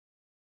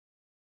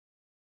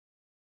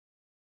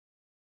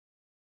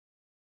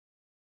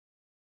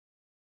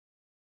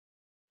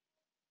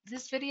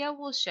This video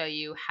will show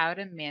you how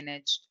to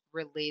manage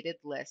related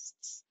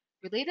lists.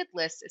 Related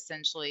lists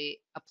essentially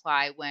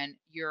apply when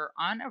you're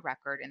on a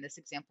record, in this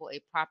example,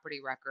 a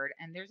property record,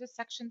 and there's a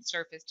section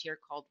surfaced here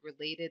called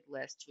related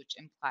lists, which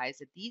implies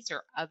that these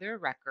are other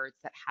records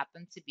that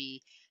happen to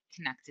be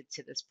connected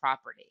to this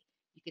property.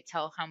 You could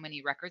tell how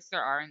many records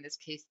there are. In this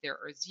case, there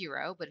are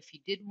 0, but if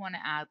you did want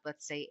to add,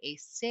 let's say, a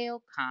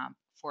sale comp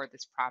for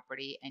this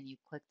property and you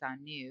clicked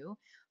on new,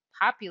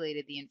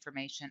 populated the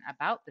information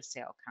about the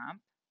sale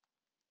comp,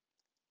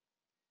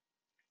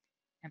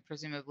 and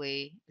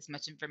presumably as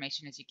much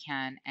information as you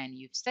can, and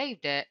you've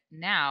saved it,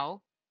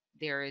 now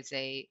there is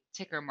a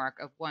ticker mark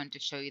of 1 to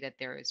show you that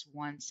there is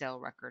one sale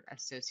record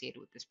associated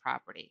with this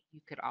property.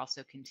 You could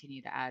also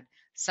continue to add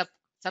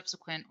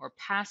subsequent or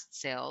past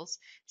sales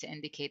to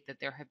indicate that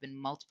there have been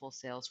multiple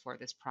sales for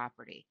this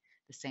property.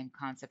 The same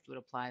concept would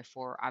apply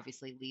for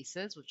obviously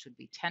leases, which would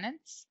be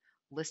tenants,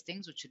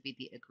 listings, which would be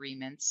the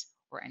agreements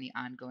or any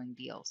ongoing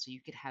deal. So you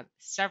could have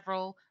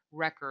several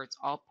records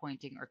all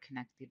pointing or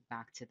connected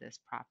back to this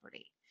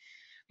property.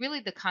 Really,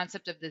 the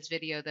concept of this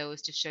video, though,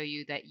 is to show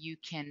you that you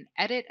can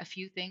edit a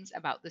few things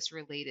about this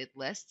related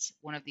list.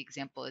 One of the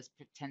examples is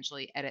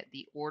potentially edit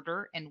the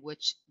order in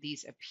which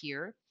these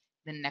appear.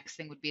 The next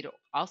thing would be to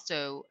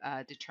also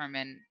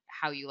determine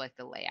how you like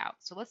the layout.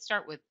 So let's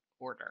start with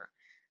order.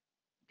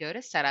 Go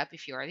to Setup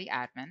if you are the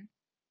admin.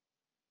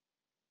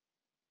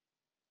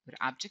 Go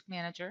to Object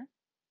Manager.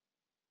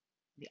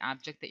 The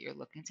object that you're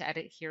looking to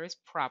edit here is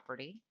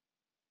Property.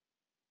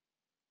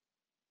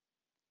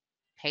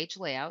 Page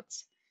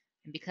Layouts.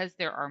 And because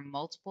there are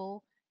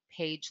multiple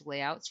page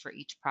layouts for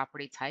each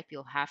property type,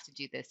 you'll have to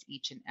do this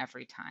each and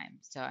every time.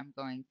 So I'm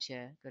going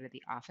to go to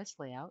the office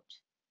layout.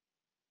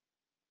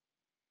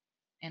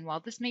 And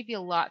while this may be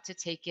a lot to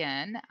take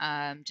in,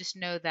 just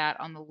know that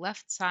on the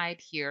left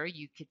side here,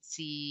 you could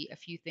see a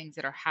few things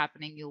that are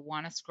happening. You'll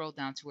want to scroll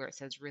down to where it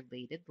says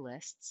related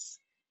lists.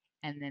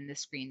 And then the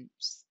screen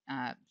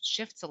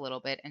shifts a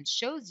little bit and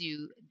shows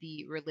you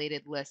the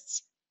related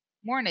lists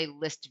more in a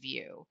list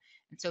view.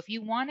 And so if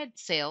you wanted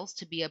sales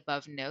to be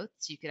above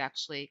notes, you could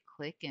actually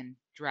click and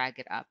drag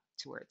it up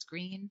to where it's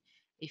green.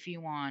 If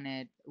you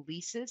wanted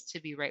leases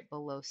to be right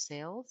below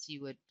sales,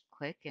 you would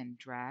click and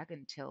drag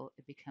until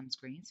it becomes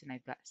green. So now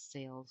I've got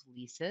sales,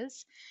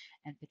 leases,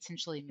 and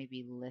potentially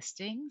maybe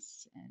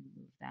listings, and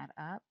move that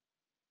up.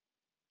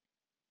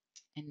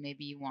 And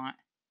maybe you want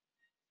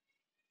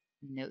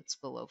notes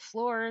below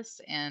floors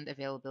and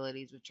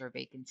availabilities, which are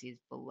vacancies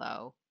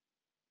below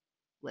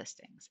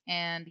listings,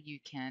 and you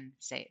can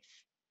save.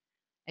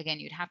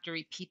 Again, you'd have to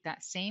repeat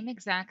that same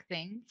exact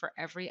thing for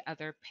every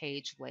other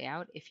page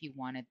layout if you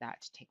wanted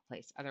that to take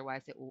place.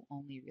 Otherwise, it will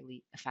only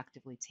really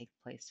effectively take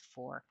place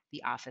for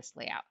the office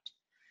layout.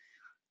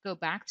 Go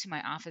back to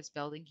my office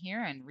building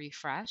here and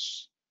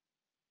refresh.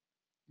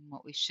 And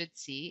what we should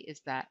see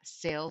is that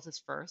sales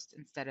is first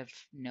instead of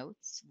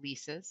notes,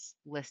 leases,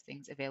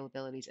 listings,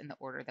 availabilities in the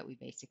order that we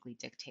basically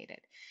dictated.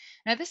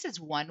 Now, this is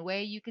one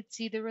way you could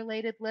see the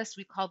related list.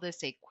 We call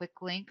this a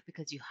quick link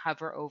because you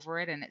hover over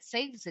it and it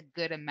saves a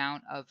good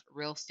amount of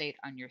real estate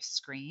on your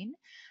screen.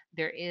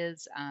 There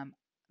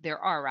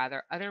are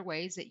rather other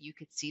ways that you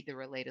could see the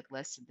related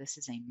list, and this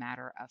is a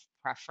matter of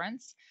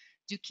preference.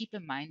 Do keep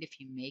in mind if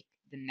you make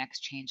the next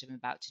change I'm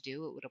about to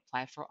do, it would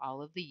apply for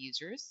all of the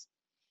users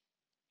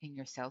in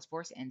your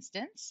Salesforce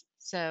instance.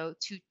 So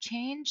to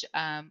change,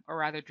 or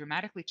rather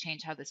dramatically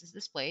change how this is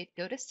displayed,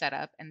 go to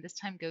Setup and this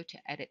time go to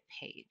Edit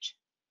Page.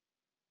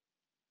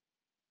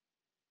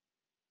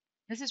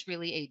 This is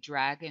really a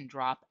drag and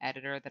drop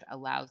editor that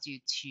allows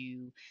you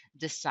to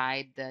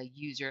decide the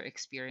user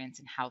experience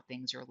and how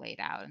things are laid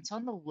out. And so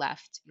on the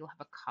left, you'll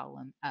have a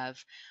column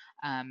of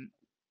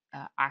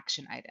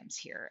action items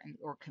here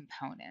or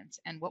components.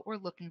 And what we're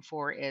looking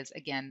for is,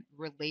 again,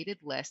 related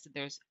list.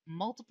 There's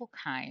multiple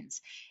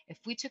kinds. If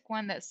we took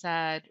one that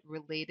said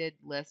related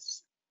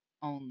lists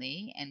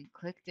only and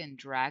clicked and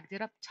dragged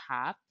it up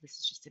top, this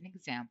is just an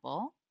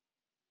example,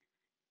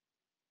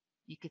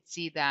 you could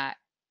see that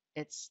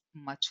it's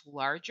much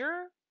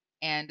larger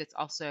and it's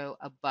also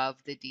above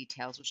the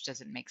details, which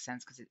doesn't make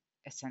sense because it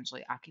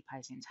essentially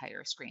occupies the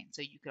entire screen.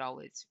 So you could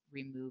always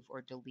remove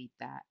or delete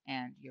that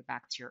and you're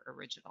back to your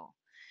original.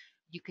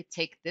 You could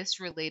take this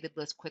related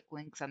list quick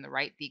links on the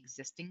right, the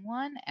existing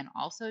one, and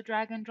also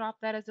drag and drop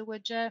that as a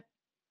widget.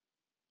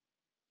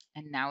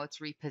 And now it's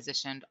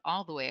repositioned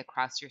all the way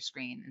across your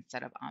screen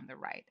instead of on the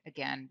right.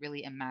 Again,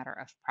 really a matter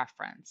of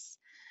preference.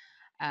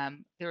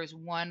 There is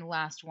one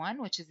last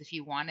one, which is if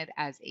you want it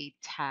as a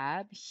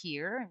tab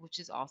here, which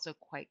is also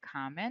quite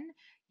common,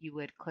 you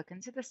would click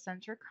into the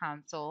center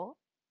console,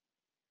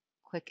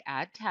 click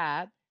Add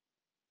Tab,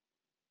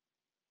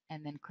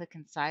 and then click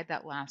inside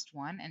that last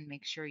one and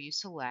make sure you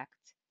select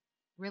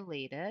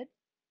Related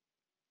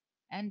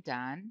and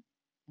Done.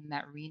 And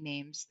that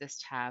renames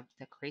this tab,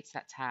 that creates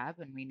that tab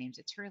and renames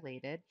it to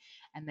Related.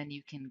 And then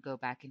you can go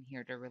back in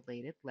here to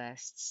Related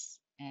Lists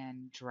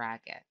and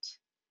drag it.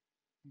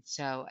 And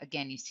so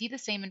again, you see the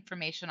same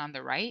information on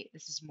the right.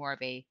 This is more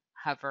of a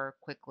hover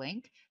quick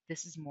link.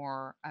 This is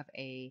more of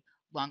a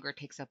longer,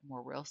 takes up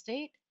more real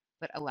estate.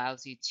 but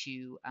allows you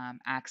to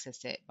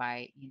access it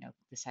by,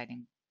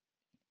 deciding,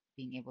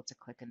 being able to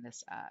click in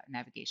this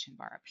navigation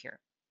bar up here.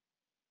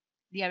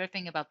 The other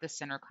thing about the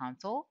center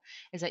console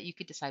is that you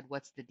could decide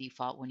what's the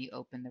default when you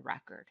open the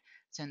record.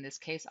 So in this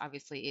case,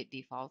 obviously it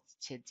defaults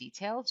to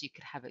details. You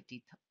could have it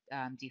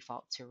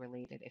default to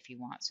related if you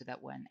want, so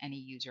that when any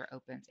user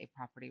opens a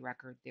property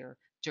record, they're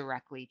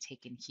directly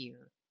taken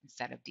here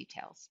instead of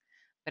details.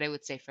 But I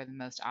would say for the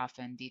most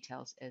often,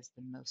 details is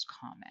the most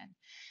common.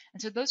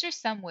 And so those are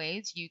some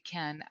ways you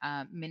can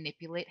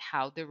manipulate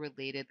how the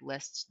related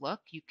lists look.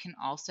 You can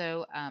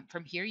also,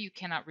 from here, you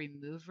cannot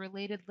remove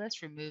related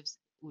lists. Removes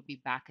would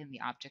be back in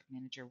the object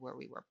manager where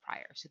we were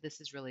prior. So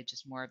this is really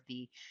just more of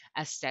the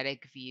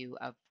aesthetic view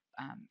of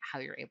how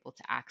you're able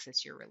to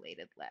access your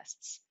related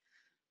lists.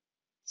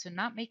 So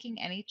not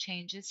making any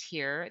changes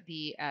here.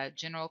 The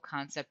general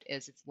concept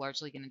is it's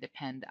largely going to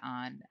depend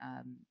on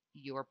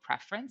your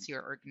preference,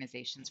 your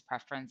organization's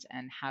preference,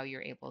 and how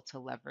you're able to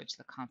leverage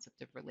the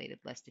concept of related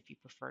list if you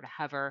prefer to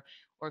hover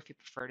or if you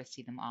prefer to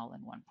see them all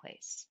in one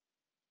place.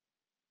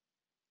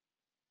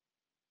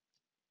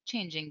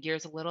 Changing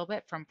gears a little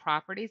bit from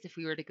properties, if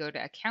we were to go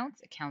to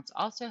accounts, accounts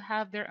also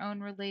have their own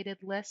related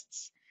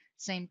lists.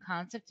 Same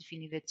concept. If you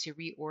needed to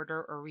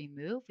reorder or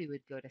remove, we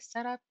would go to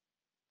Setup,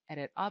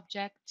 Edit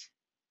Object,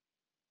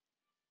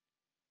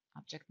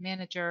 Object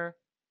Manager,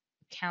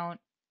 Account,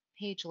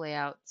 Page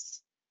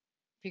Layouts,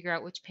 figure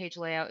out which page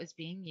layout is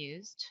being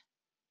used.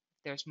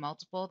 If there's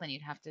multiple, then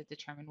you'd have to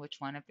determine which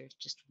one. If there's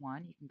just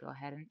one, you can go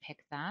ahead and pick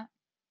that.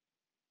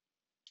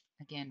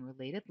 Again,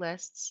 related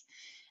lists.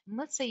 And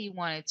let's say you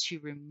wanted to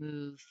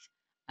remove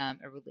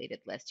a related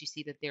list. You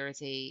see that there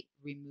is a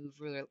remove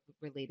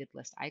related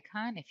list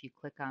icon. If you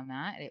click on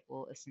that, it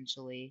will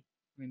essentially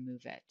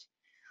remove it.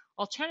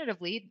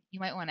 Alternatively, you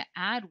might want to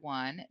add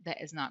one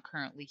that is not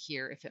currently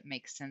here if it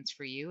makes sense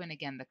for you. And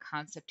again, the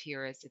concept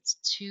here is it's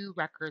two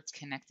records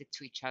connected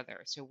to each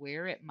other. So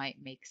where it might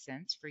make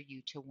sense for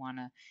you to want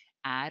to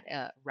add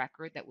a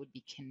record that would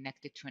be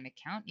connected to an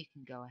account, you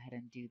can go ahead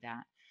and do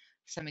that.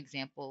 Some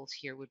examples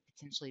here would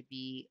potentially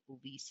be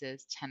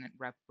leases, tenant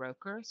rep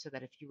broker, so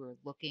that if you were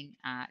looking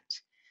at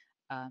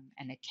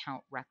an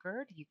account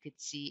record, you could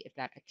see if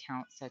that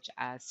account, such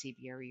as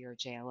CBRE or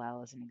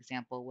JLL as an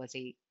example, was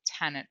a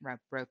tenant rep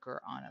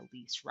broker on a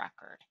lease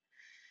record.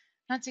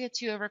 Not to get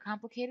too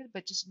overcomplicated,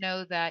 but just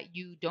know that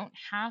you don't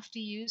have to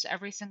use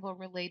every single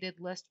related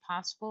list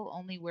possible,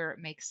 only where it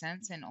makes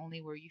sense and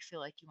only where you feel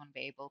like you want to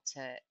be able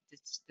to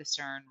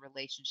discern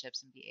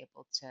relationships and be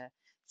able to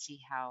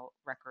see how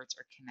records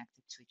are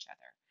connected to each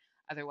other.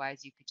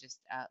 Otherwise, you could just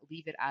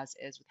leave it as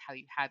is with how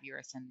you have your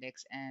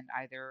Ascendix and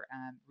either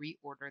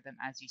reorder them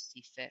as you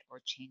see fit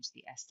or change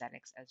the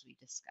aesthetics as we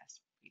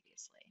discussed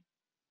previously.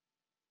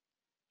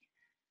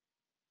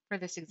 For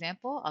this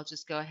example, I'll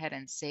just go ahead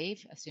and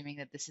save, assuming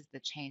that this is the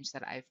change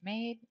that I've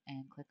made,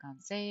 and click on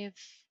Save.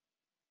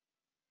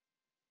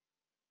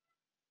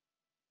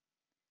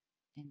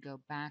 And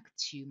go back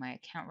to my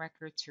account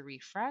record to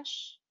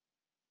refresh.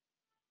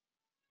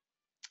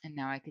 And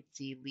now I could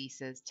see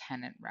leases,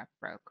 tenant rep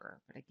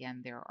broker. But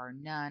again, there are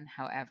none.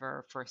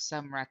 However, for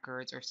some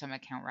records or some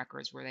account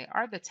records where they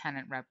are the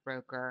tenant rep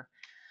broker,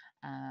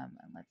 and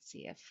let's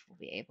see if we'll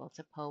be able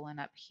to pull one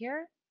up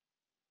here.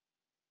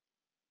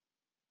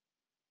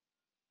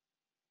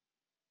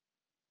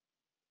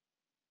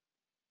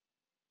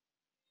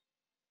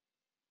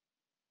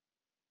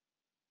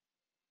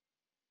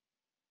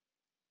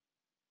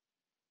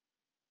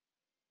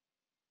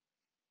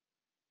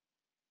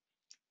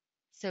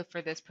 So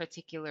for this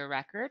particular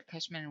record,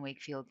 Cushman and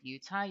Wakefield,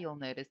 Utah, you'll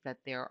notice that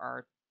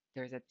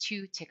there's a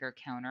 2 ticker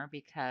counter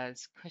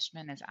because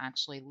Cushman is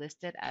actually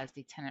listed as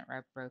the tenant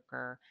rep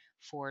broker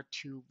for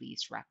 2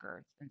 lease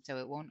records. And so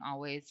it won't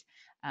always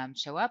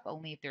show up.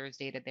 Only if there is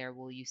data there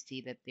will you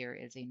see that there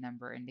is a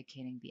number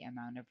indicating the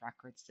amount of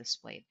records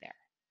displayed there.